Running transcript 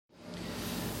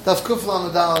Taf Kufla on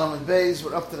the Dalal on the Bays.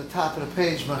 We're up to the top of the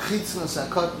page. Machitzna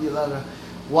Sakot. You're allowed to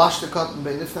wash the cotton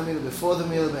by Nifta Mila before the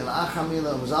meal, by Acha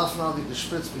Mila, and was often all the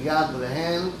spritz begad with a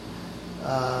hand.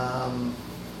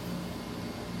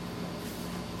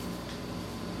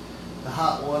 The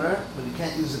hot water, but you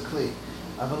can't use a kli.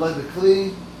 Avaloi the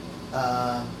kli.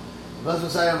 Vaz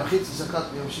Masayah Machitzna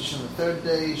Sakot Yom Shish on the third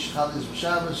day. Shechal is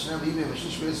B'Shabbos. Shnei B'Ibi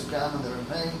Mashish B'Yisrael Ka'am, they're in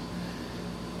pain.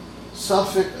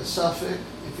 Suffix, a suffix,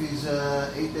 if he's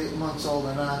 8 months old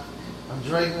or not,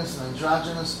 androgynous and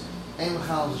androgynous, aim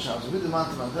Chal Shabbos. We do not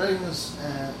androgynous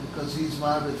because he's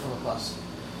married from a pasuk.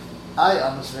 I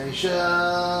Amos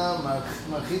Reisha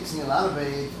Marchitzin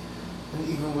Yalabeid, and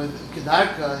even with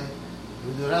Kedarkai,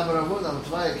 with the Rabbi Ravud, I'm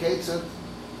Tvaya Ketzat,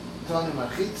 Tony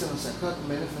Marchitzin and Sakot and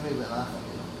Benefami Ben Acham.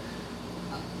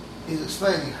 He's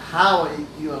explaining how are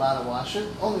you allowed to wash it,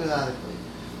 only without a kli.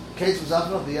 Kate was up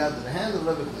of the yard in the hand of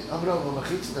Rabbi Kli. Amrov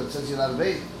Machitza that says you're allowed to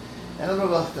bathe. And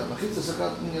Amrov Achta Machitza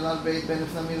Sakot you're allowed to bathe. Ben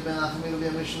Ifnamil Ben Achamil be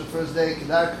a mission the first day.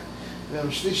 Kedark V'yam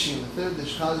Shlishi the third day.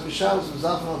 Shechal is B'Shabbos was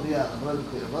up of the yard of Rabbi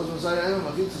Kli. V'az Mazari Ayim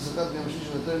Machitza Sakot V'yam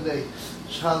Shlishi the third day.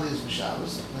 Shechal is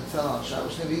B'Shabbos and it fell on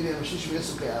Shabbos. Nevi V'yam Shlishi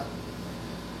V'yesuk Kayab.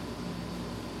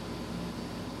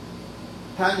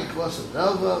 Tanya Kvosat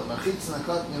Rava Machitza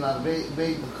Nakot you're allowed to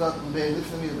bathe the cotton Ben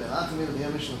Ifnamil Ben Achamil be a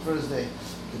mission the first day.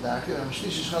 Kedarka, and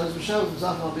Shlishi Shechal is B'Shabbos, was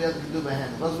often all be able to do by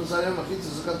hand. Vaz Mazari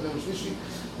Machitza Sakot V'yam Shlishi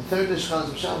the third day Shechal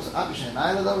is B'Shabbos, Abishay and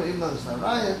Ayla, even though there's no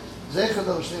Raya, Zeichad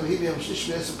of Shneim Hibiyam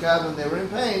Shlishi V'yesuk Kayab, when they were in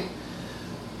pain,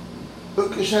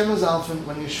 but Kishem Mazalfin,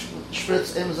 when you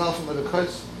spritz Mazalfin with a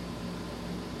curse,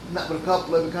 not with a cup,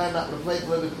 not with a plate,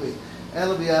 with a kli.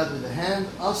 Ela b'yad with the hand,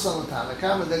 also on the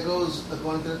Tanakama, that goes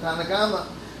according to the Tanakama,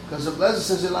 because the Blazer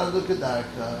says you're allowed to do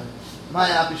Kedarka. My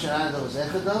Abishay and Ayla was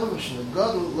Echad of Shneim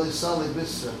God lo Yisali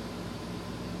Bisra.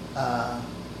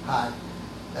 High.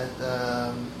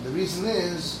 The reason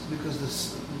is because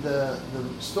the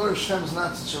story of Shem is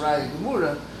not such a Raya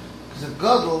Gemura, because a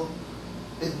Gadol,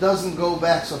 it doesn't go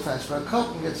back so fast. But a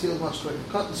cotton gets healed much quicker.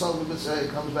 Cotton solid with it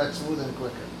comes back smoother and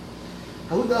quicker.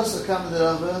 How does the Kama de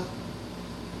Rava?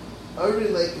 Already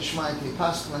like Ishmael,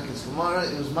 passed like his Gemara,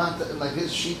 it was like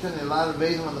his Shitan, and a lot of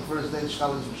Vedim on the first day,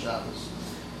 Shechal is Shabbos.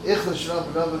 Ichlesh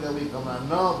Rava that we come on.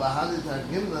 No, Bahadit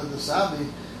Argimna, the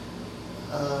Sabi,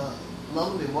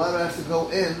 lonely, why do I have to go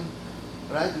in?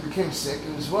 Right? He became sick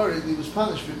and was worried. He was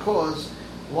punished because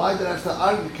why did I have to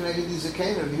argue? Can I get these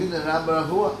akaner? Yehuda Rabba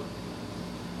Ravua.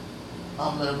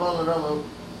 The Rabba Rabba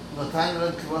Latine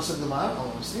Red Kavasa Demar.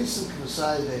 Oh, it's decent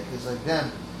Kavasai Day because like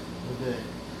them.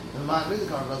 The man really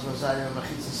can't go to Mazari and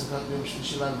Machitza Sakat Bim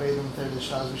Shishilal Beidum Third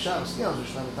Shaz Vishavas. You know,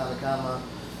 Shlam Tanakama,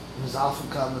 his Alpha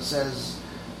Kama says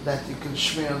that you can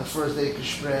smear on the first day. You can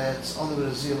spread. It's only with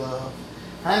a zila.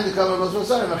 Hand the cover was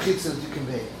Mazari Machitza that you can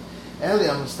bathe.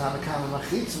 Earlier, was Tanakama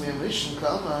Machitza, me a mission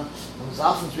Kama, and was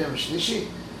often to be a Mishlishi.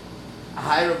 A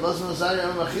higher of Mazari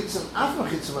and Machitza, and Af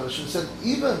Machitza, but I should have said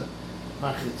even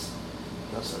Machitza.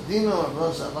 That's Adino, or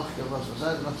Rosa, Lachka,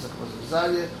 Mazari, Lachka,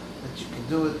 Mazari, that you can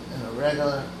do it in a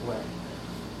regular way.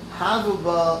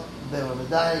 Havuba,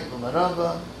 Bemamedai,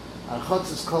 Bamaraba,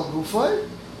 Archotz is called Gufoy,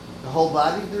 the whole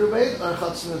body can do a bathe, or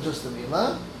Archotz is just a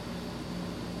Mila.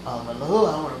 These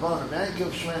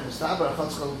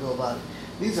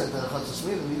are the Chatzos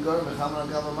Milim. You go to Mechamar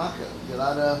Gavamaka. You're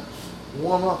allowed to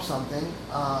warm up something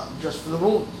just for the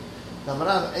wound. The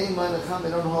Marav, Ein Mai Necham, they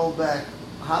don't hold back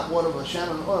hot water with Hashem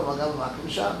and oil, Gavamaka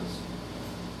B'Shabbos.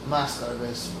 Maskar,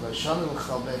 B'Shanim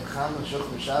Chal Ben Cham and Shuch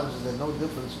B'Shabbos, there's no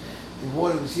difference. The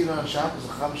water was heated on Shabbos,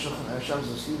 the Cham Shuch and Erev Shabbos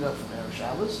was heated up from Erev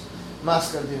Shabbos.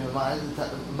 Maskar, the Hach,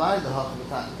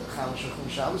 the Cham Shuch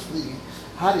B'Shabbos,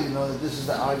 how do you know that this is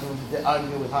the argument? They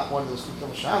argue with hot water that was cooked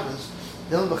on Shabbos.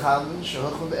 They argue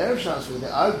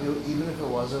even if it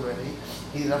was already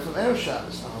heated up from Erev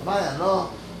Shabbos.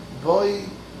 No, boy,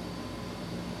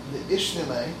 the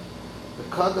Ishnile, the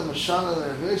Kadam Mashana, the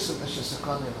Rav Yosef,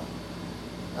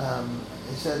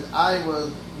 he said, I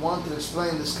would want to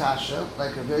explain this kasha,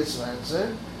 like Rav Yosef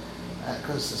answered,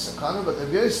 because it's a sakana, but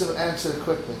Rav Yosef answered it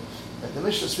quickly. That the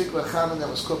Mishnah speak about chaman that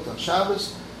was cooked on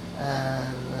Shabbos,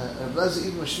 and Rav Lezer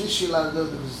even Mashlishi allowed to do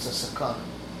it because it's a sakana.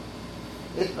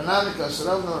 It Manamika,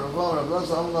 Saravna, Ravo, Rav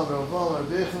Lezer, Amla, Ravo, Rav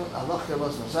Yechim, Allah,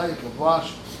 Rav Mazari, you can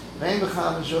wash, Bein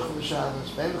B'cham and Shuchim B'Shabbos,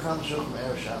 Bein B'cham and Shuchim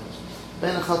Erev Shabbos,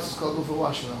 Bein Achatz is called for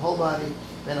washing the whole body,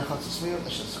 Bein Achatz is smeared,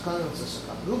 it's a sakana, it's a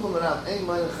sakana. Ruva Marav, Ein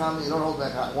Mai Necham, you don't hold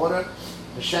back hot water,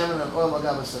 B'Shaman and oil,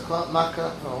 Magab Sakana,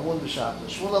 Makkah, from a wound B'Shabbos.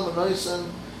 Shmuel Amanoisen,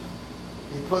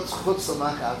 he puts chutz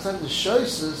l'makkah outside the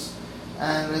shoises,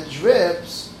 and it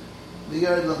drips the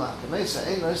yard l'makkah. Mesa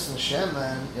ain't nice in Shem,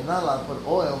 and you're not allowed to put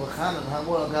oil, l'chan and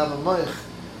hamur al gav moich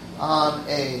on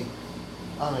a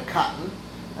cotton,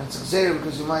 and it's exer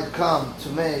because you might come to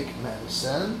make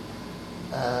medicine.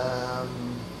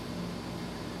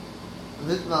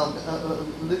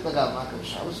 Litna gab makar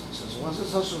Shabbos. So once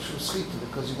it's also from schita,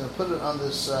 because you're going to put it on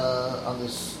this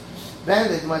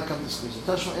band-aid, it might come to squeeze it.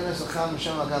 Tashma ines l'cham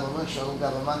Hashem agab amishal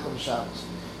gab makar Shabbos.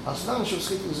 Also now Hashem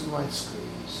schita is it might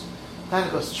squeeze. Kind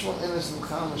of goes Tashma ines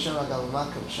l'cham Hashem agab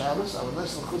makar Shabbos. I would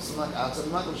nice l'chutz l'mak outside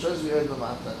makar Shabbos. We heard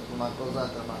l'mata l'makar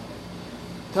zat l'makar.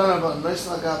 Turn about nice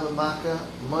l'gab makar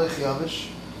moich yavish,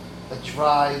 a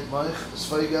dried moich,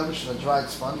 sfoig yavish, and a dried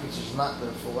sponge, which is not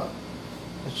therefore.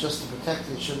 It's just to protect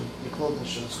it. Your clothing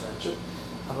shouldn't scratch it.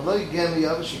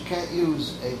 You can't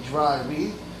use a dry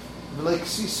reed, like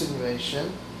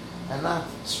simulation, and not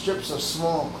strips of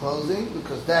small clothing,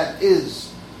 because that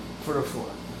is for the four.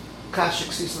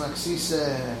 Kashik sisa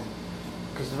naksisa,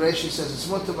 because the Reishi says it's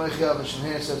mutter moich yavish, and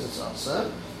here it says it's also.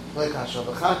 Like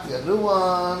hashavachati, a new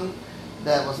one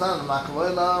that was not in the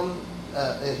makavolam,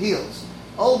 it heals.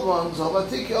 Old ones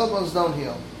don't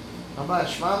heal.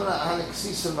 That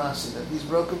these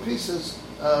broken pieces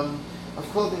of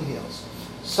clothing heals.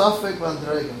 Safek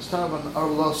Vandregan, Starban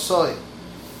Arlosoi.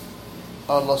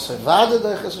 Arlosoi Vada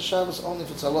Deiches Shabbos, only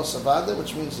if it's Arlosoi Vada,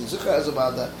 which means the Zikra is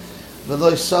about that.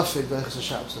 Veloy Safek Deiches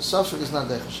Shabbos. The Safek is not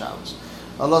Deiches Shabbos.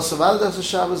 Arlosoi Vada Deiches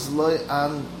Shabbos, Loy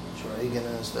An Dragon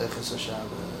is Deiches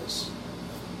Shabbos.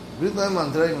 Ridleim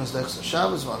Vandregan is Deiches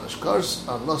Shabbos, Vanish Kors,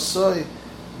 Arlosoi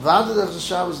Vada Deiches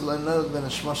Shabbos, Loy Nerod Ben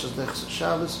Ashmosh is Deiches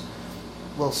Shabbos.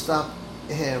 We'll stop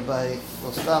here by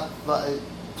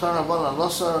turn on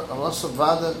Alasa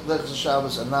Vada Dechs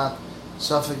Shabbos and not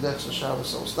Safek Dechs Shabbos.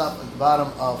 So we'll stop at the bottom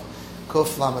of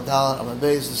Kuf Lamed Daled Amud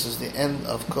Beis. This is the end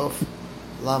of Kuf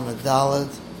Lamed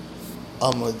Daled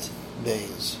Amud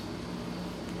Beis.